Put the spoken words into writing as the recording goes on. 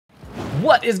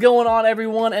What is going on,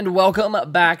 everyone, and welcome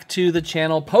back to the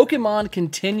channel. Pokemon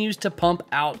continues to pump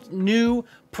out new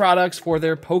products for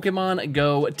their Pokemon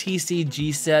GO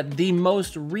TCG set, the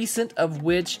most recent of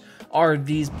which are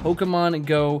these Pokemon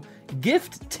GO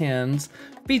gift tins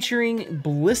featuring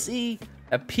Blissey,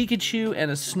 a Pikachu, and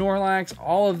a Snorlax.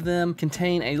 All of them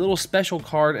contain a little special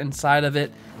card inside of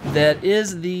it that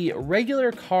is the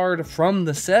regular card from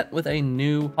the set with a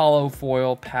new hollow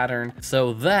foil pattern.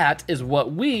 So that is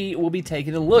what we will be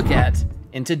taking a look at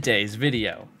in today's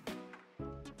video.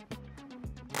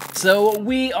 So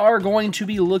we are going to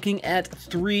be looking at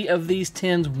 3 of these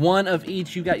tins, 1 of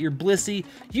each. You got your Blissey,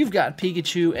 you've got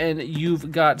Pikachu, and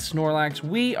you've got Snorlax.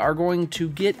 We are going to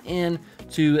get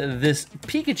into this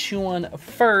Pikachu one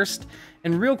first.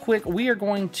 And real quick, we are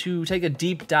going to take a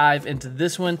deep dive into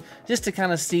this one just to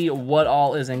kind of see what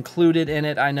all is included in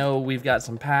it. I know we've got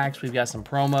some packs, we've got some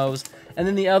promos, and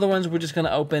then the other ones we're just going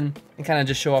to open and kind of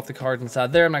just show off the cards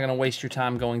inside there. I'm not going to waste your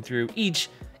time going through each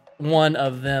one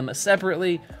of them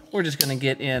separately. We're just going to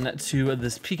get into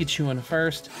this Pikachu one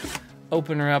first.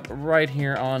 Open her up right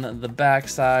here on the back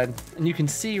side, and you can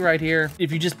see right here, if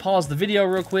you just pause the video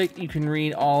real quick, you can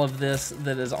read all of this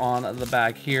that is on the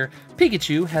back here.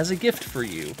 Pikachu has a gift for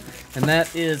you, and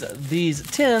that is these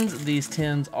tins. These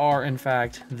tins are in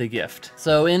fact the gift.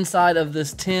 So inside of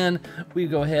this tin, we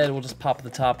go ahead, we'll just pop the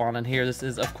top on it here. This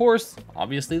is, of course,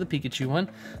 obviously the Pikachu one.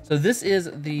 So this is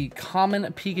the common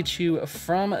Pikachu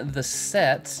from the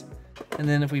set, and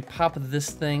then if we pop this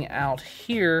thing out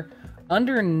here,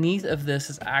 underneath of this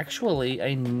is actually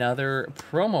another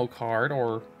promo card,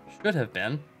 or should have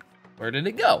been. Where did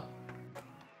it go?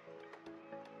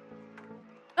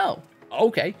 Oh,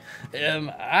 okay.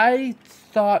 I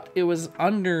thought it was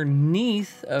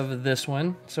underneath of this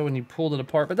one, so when you pulled it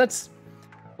apart, but that's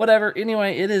whatever.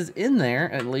 Anyway, it is in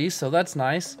there at least, so that's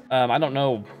nice. I don't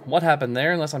know what happened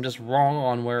there, unless I'm just wrong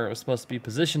on where it was supposed to be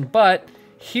positioned, but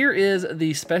here is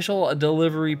the special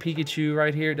delivery Pikachu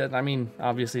right here. I mean,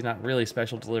 obviously not really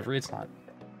special delivery. It's not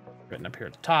written up here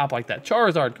at the top like that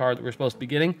Charizard card that we're supposed to be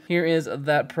getting. Here is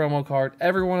that promo card.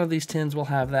 Every one of these tins will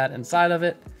have that inside of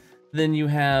it. Then you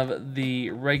have the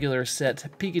regular set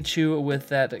Pikachu with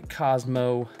that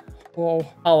Cosmo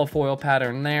hollow foil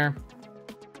pattern there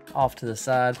off to the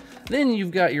side. Then you've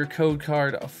got your code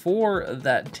card for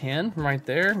that tin right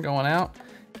there going out.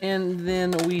 And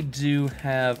then we do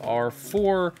have our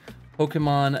 4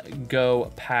 Pokemon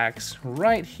Go packs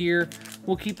right here.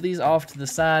 We'll keep these off to the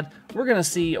side. We're gonna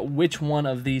see which one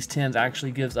of these tins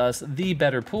actually gives us the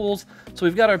better pulls. So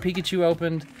we've got our Pikachu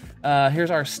opened.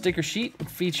 Here's our sticker sheet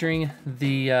featuring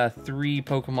the 3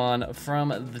 Pokemon from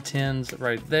the tins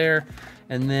right there.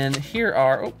 And then here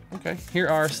are, here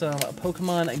are some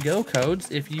Pokemon Go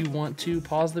codes if you want to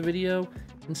pause the video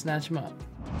and snatch them up.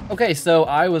 Okay, so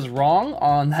I was wrong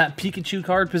on that Pikachu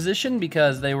card position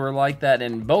because they were like that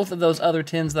in both of those other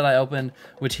tins that I opened,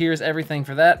 which here's everything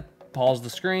for that. Pause the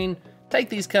screen, take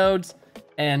these codes,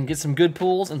 and get some good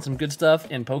pulls and some good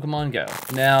stuff in Pokemon Go.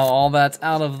 Now, all that's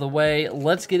out of the way,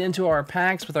 let's get into our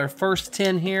packs with our first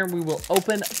tin here. We will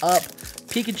open up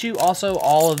Pikachu. Also,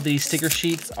 all of these sticker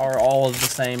sheets are all of the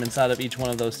same inside of each one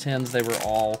of those tins. They were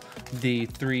all the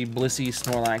 3 Blissey,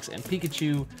 Snorlax, and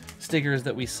Pikachu stickers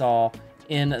that we saw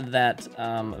in that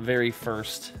very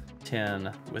first tin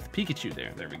with Pikachu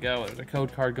there. There we go. There's a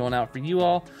code card going out for you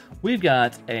all. We've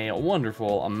got a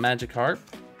wonderful Magikarp,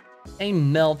 a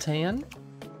Meltan,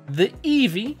 the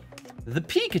Eevee, the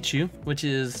Pikachu, which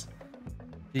is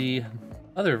the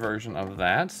other version of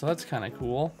that. So that's kind of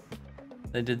cool.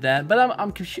 They did that. But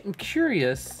I'm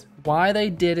curious why they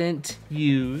didn't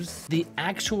use the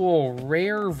actual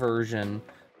rare version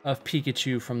of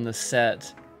Pikachu from the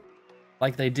set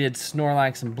like they did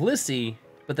Snorlax and Blissey,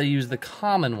 but they used the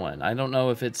common one. I don't know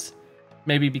if it's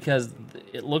maybe because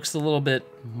it looks a little bit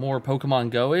more Pokemon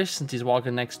Go-ish since he's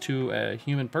walking next to a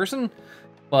human person,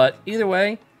 but either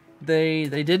way, they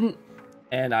didn't,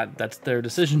 and that's their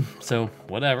decision, so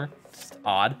whatever. It's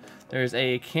odd. There's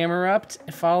a Camerupt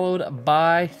followed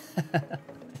by...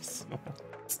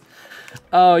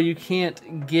 Oh, you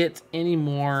can't get any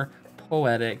more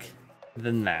poetic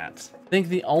than that. I think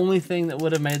the only thing that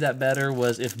would have made that better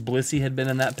was if Blissey had been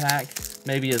in that pack,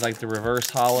 maybe as like the reverse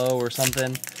hollow or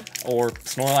something, or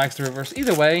Snorlax the reverse.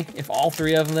 Either way, if all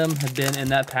 3 of them had been in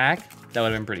that pack, that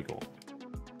would have been pretty cool.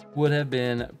 Would have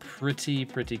been pretty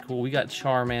cool. We got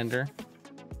Charmander,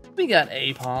 we got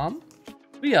Apom,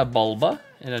 we got Bulba,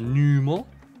 and a Numel,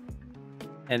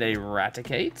 and a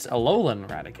Raticate, a Alolan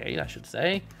Raticate, I should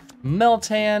say,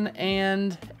 Meltan,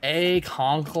 and a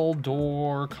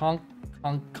Conkeldor,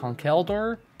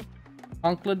 Conkeldor,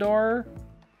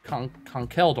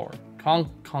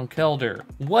 Conkeldurr,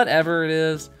 whatever it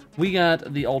is. We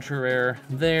got the ultra rare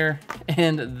there,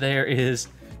 and there is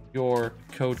your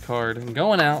code card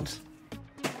going out.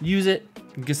 Use it,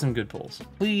 get some good pulls.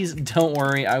 Please don't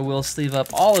worry, I will sleeve up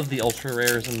all of the ultra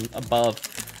rares and above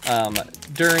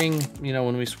during, you know,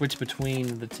 when we switch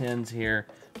between the 10s here.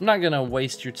 I'm not gonna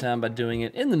waste your time by doing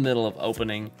it in the middle of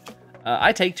opening.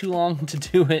 I take too long to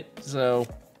do it, so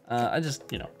I just,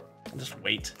 you know, I'll just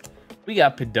wait. We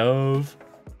got Pidove,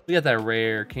 we got that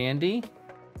rare candy,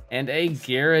 and a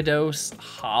Gyarados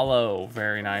Holo.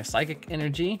 Very nice. Psychic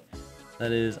Energy.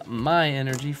 That is my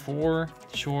energy for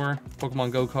sure.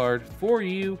 Pokemon Go card for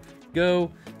you.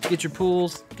 Go, get your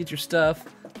pools, get your stuff.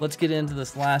 Let's get into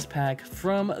this last pack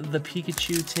from the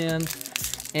Pikachu 10.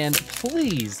 And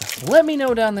please let me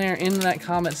know down there in that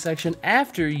comment section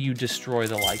after you destroy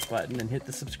the like button and hit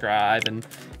the subscribe and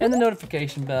the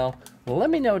notification bell. Let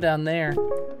me know down there,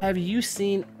 have you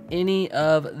seen any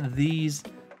of these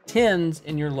 10s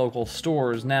in your local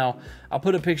stores? Now, I'll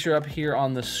put a picture up here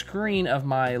on the screen of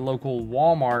my local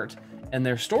Walmart and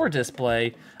their store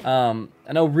display. I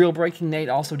know Real Breaking Nate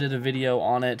also did a video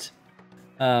on it.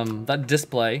 That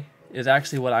display is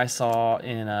actually what I saw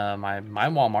in my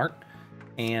Walmart,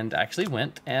 and actually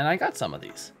went and I got some of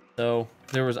these. So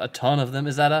there was a ton of them.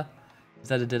 Is that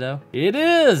a ditto? It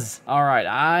is! All right,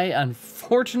 I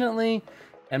unfortunately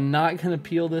am not gonna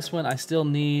peel this one. I still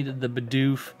need the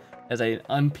Bidoof as a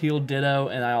unpeeled ditto,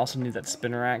 and I also need that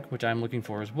Spinarak, which I'm looking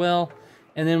for as well.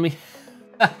 And then we,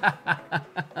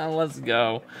 let's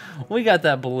go. We got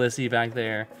that Blissey back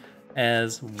there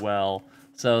as well.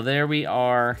 So there we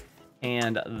are,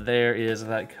 and there is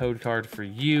that code card for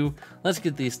you. Let's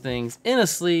get these things in a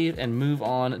sleeve and move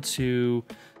on to,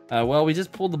 well, we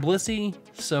just pulled the Blissey,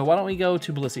 so why don't we go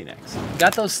to Blissey next?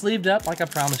 Got those sleeved up like I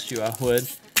promised you I would,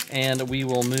 and we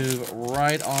will move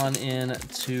right on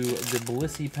into the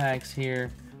Blissey packs here.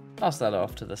 Toss that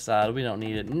off to the side, we don't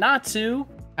need it. Natu,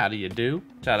 how do you do?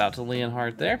 Shout out to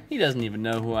Leonhardt there. He doesn't even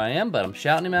know who I am, but I'm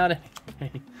shouting him out.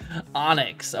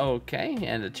 Onyx, okay,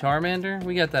 and a Charmander.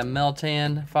 We got that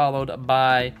Meltan, followed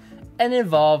by an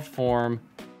evolved form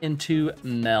into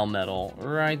Melmetal.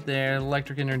 Right there,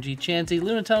 Electric Energy, Chansey,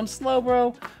 Lunatone,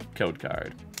 Slowbro, code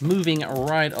card. Moving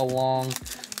right along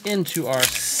into our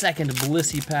second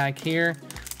Blissey pack here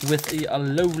with the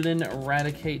Alolan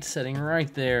Eradicate sitting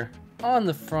right there on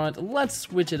the front. Let's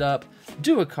switch it up,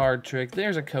 do a card trick.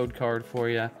 There's a code card for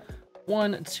you.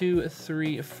 1, 2,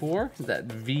 3, 4, that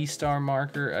V-star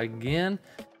marker again,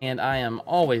 and I am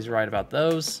always right about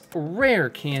those. Rare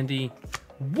Candy,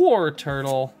 War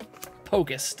Turtle,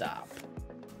 Pokestop,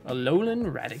 Alolan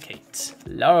Eradicate,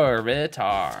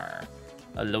 Larvitar,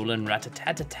 Alolan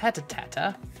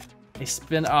Ratatatatata, a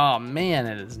Spin, oh man,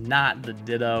 it is not the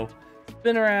Ditto,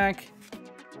 Spinarak,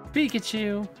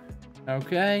 Pikachu,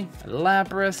 okay,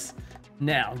 Lapras,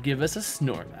 now give us a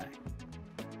Snorlax.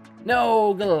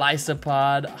 No,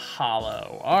 Golisopod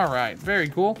Holo. All right, very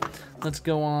cool. Let's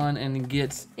go on and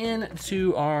get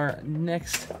into our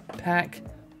next pack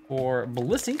for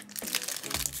Blissey.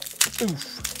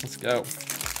 Oof, let's go.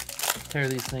 Tear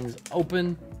these things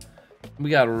open.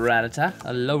 We got Rattata,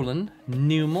 Alolan,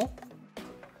 Numel,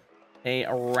 a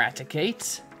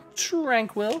Raticate,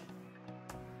 Tranquil.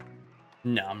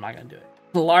 No, I'm not gonna do it.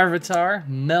 Larvitar,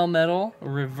 Melmetal,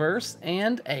 Reverse,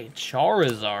 and a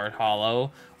Charizard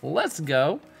Holo. Let's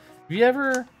go. You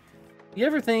ever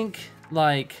think,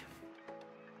 like,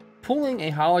 pulling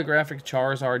a holographic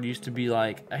Charizard used to be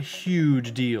like a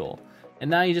huge deal, and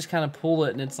now you just kind of pull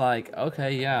it and it's like,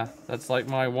 okay, yeah, that's like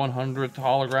my 100th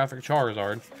holographic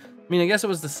Charizard. I mean, I guess it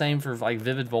was the same for like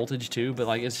Vivid Voltage too, but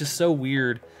like it's just so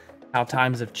weird how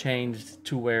times have changed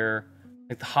to where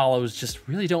like the holos just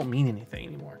really don't mean anything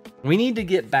anymore. We need to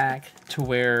get back to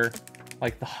where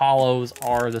like the holos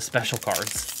are the special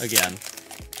cards again.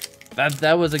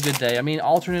 That was a good day. I mean,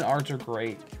 alternate arts are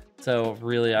great. So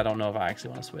really, I don't know if I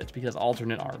actually want to switch because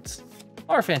alternate arts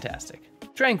are fantastic.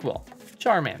 Tranquil,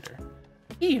 Charmander,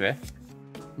 Eve,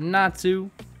 Natsu,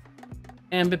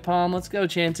 Ambipom. Let's go,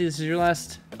 Chansey. This is your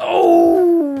last.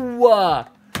 Oh,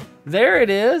 there it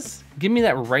is. Give me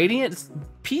that Radiant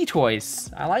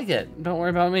P-Toys. I like it. Don't worry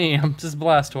about me. I'm just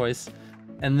Blastoise.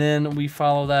 And then we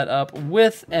follow that up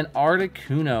with an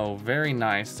Articuno. Very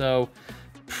nice. So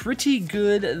pretty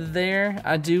good there.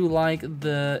 I do like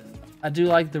the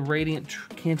Radiant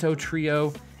Kanto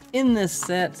trio in this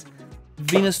set.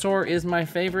 Venusaur is my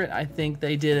favorite. I think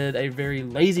they did a very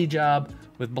lazy job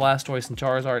with Blastoise and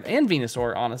Charizard and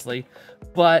Venusaur, honestly.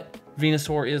 But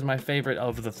Venusaur is my favorite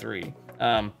of the three.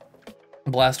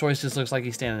 Blastoise just looks like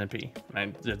he's standing in pee.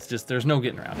 It's just, there's no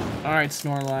getting around it. All right,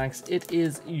 Snorlax, it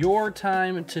is your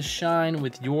time to shine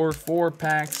with your 4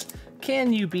 packs.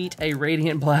 Can you beat a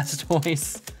Radiant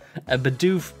Blastoise, a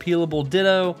Bidoof Peelable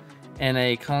Ditto, and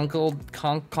a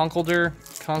Conkeldurr?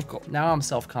 Now I'm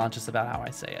self-conscious about how I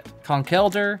say it.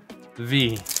 Conkeldurr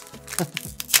V.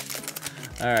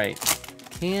 All right.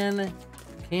 Can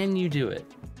you do it?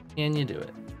 Can you do it?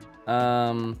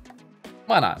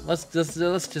 Why not? Let's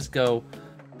just go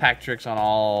pack tricks on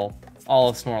all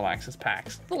of Snorlax's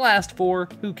packs. The last 4,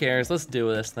 who cares? Let's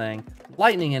do this thing.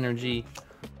 Lightning Energy,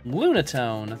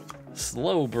 Lunatone,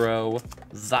 Slowbro,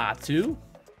 Xatu,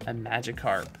 and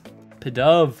Magikarp.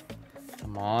 Pidove.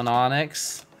 Come on,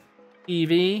 Onix.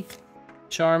 Eevee,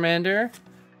 Charmander,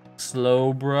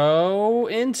 Slowbro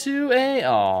into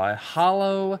a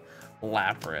hollow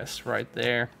Lapras right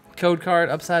there. Code card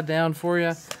upside down for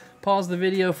you. Pause the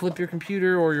video, flip your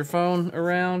computer or your phone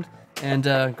around, and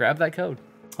grab that code.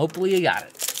 Hopefully you got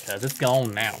it, because it's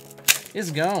gone now.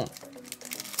 It's gone.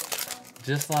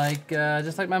 Just like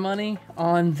my money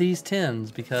on these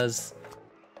tins, because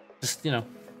just, you know,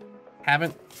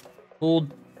 haven't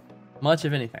pulled much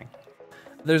of anything.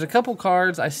 There's a couple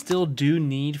cards I still do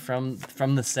need from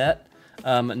the set.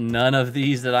 None of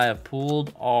these that I have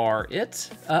pulled are it.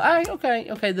 Okay,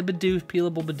 the Bidoof,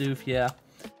 Peelable Bidoof, yeah.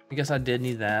 I guess I did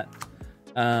need that.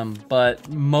 But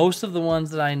most of the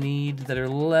ones that I need that are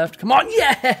left, come on,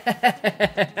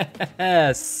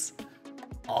 yes!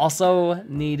 Also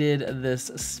needed this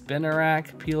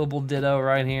Spinarak Peelable Ditto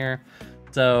right here.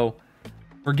 So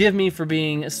forgive me for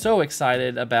being so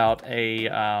excited about a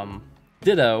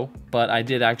Ditto, but I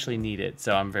did actually need it.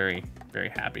 So I'm very, very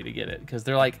happy to get it, because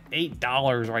they're like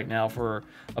 $8 right now for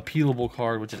a peelable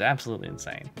card, which is absolutely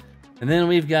insane. And then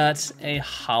we've got a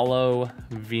hollow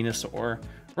Venusaur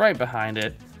right behind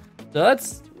it. So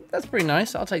that's pretty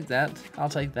nice. I'll take that. I'll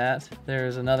take that.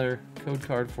 There's another code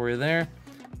card for you there.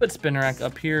 Put Spinarak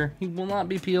up here. He will not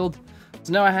be peeled.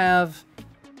 So now I have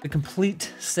the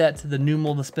complete set, the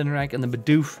Numel, the Spinarak, and the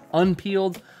Bidoof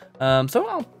unpeeled. So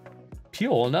I'll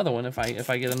peel another one if I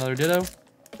get another Ditto.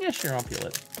 Yeah, sure, I'll peel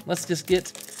it. Let's just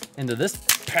get into this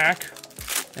pack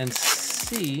and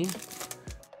see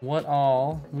what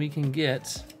all we can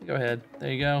get. Go ahead.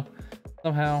 There you go.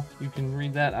 Somehow you can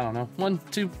read that. I don't know. 1,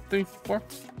 2, 3, 4.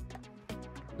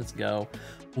 Let's go.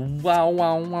 Wow.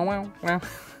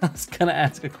 I was gonna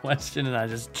ask a question and I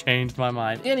just changed my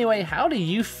mind. Anyway, how do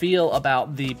you feel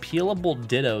about the peelable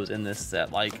Dittos in this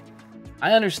set? Like,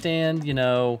 I understand, you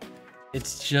know,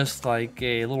 it's just like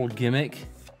a little gimmick,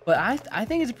 but I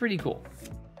think it's pretty cool.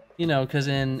 You know, because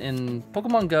in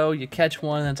Pokemon Go, you catch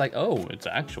one and it's like, oh, it's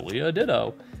actually a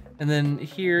Ditto. And then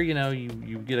here, you know,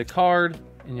 you get a card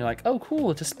and you're like, oh,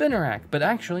 cool, it's a Spinarak. But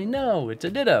actually, no, it's a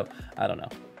Ditto. I don't know.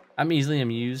 I'm easily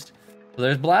amused. So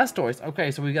there's Blastoise.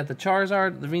 Okay, so we got the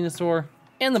Charizard, the Venusaur,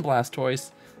 and the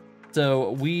Blastoise.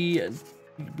 So we've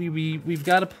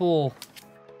got to pull.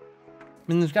 I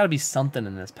mean, there's got to be something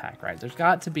in this pack, right? There's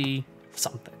got to be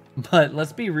something. But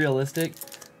let's be realistic.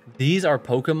 These are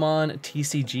Pokemon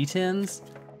TCG tins.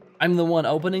 I'm the one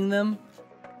opening them,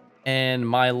 and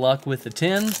my luck with the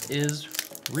tins is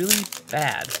really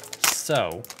bad.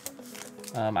 So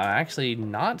I'm actually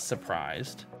not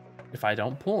surprised if I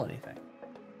don't pull anything.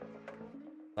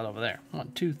 Not over there.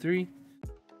 1, 2, 3,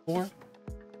 4.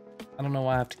 I don't know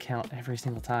why I have to count every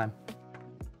single time.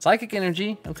 Psychic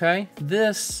Energy, okay.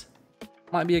 This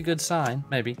might be a good sign,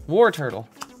 maybe. War Turtle,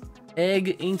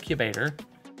 Egg Incubator,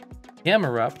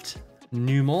 Camerupt,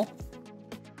 Numel,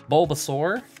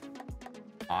 Bulbasaur,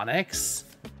 Onix,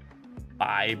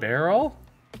 Barrel,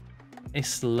 a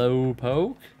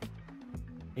Slowpoke,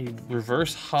 a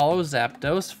Reverse Hollow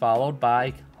Zapdos, followed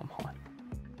by, come on,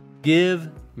 give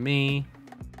me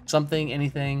something,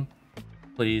 anything,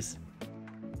 please.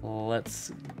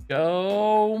 Let's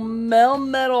go.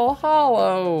 Melmetal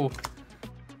Hollow.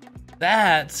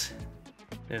 That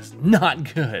is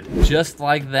not good. Just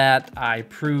like that, I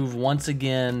prove once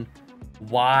again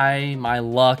why my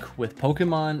luck with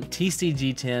Pokemon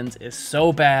TCG tins is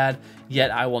so bad,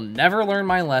 yet I will never learn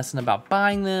my lesson about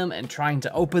buying them and trying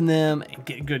to open them and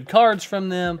get good cards from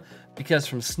them, because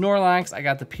from Snorlax, I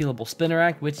got the peelable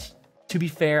Spinarak, which, to be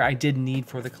fair, I did need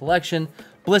for the collection.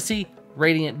 Blissey,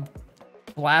 Radiant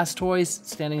Blastoise,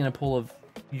 standing in a pool of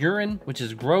urine, which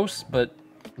is gross, but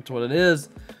that's what it is.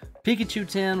 Pikachu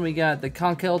tin, we got the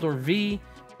Conkeldurr V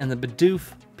and the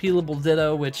Bidoof Peelable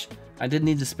Ditto, which I did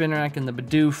need the Spinarak and the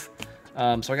Bidoof.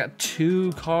 So I got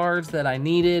 2 cards that I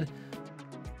needed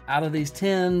out of these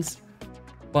tins.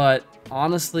 But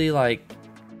honestly, like,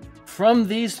 from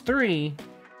these 3,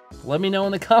 let me know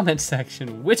in the comments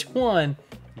section which one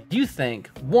you think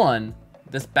won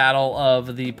this battle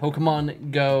of the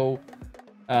Pokemon Go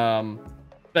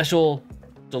special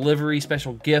delivery,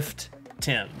 special gift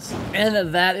 10s.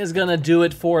 And that is gonna do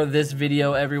it for this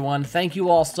video, everyone. Thank you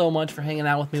all so much for hanging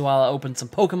out with me while I opened some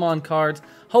Pokemon cards.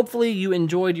 Hopefully you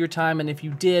enjoyed your time, and if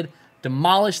you did,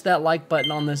 demolish that like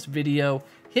button on this video,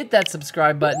 hit that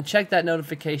subscribe button, check that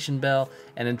notification bell,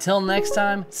 and until next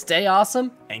time, stay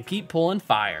awesome and keep pulling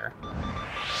fire.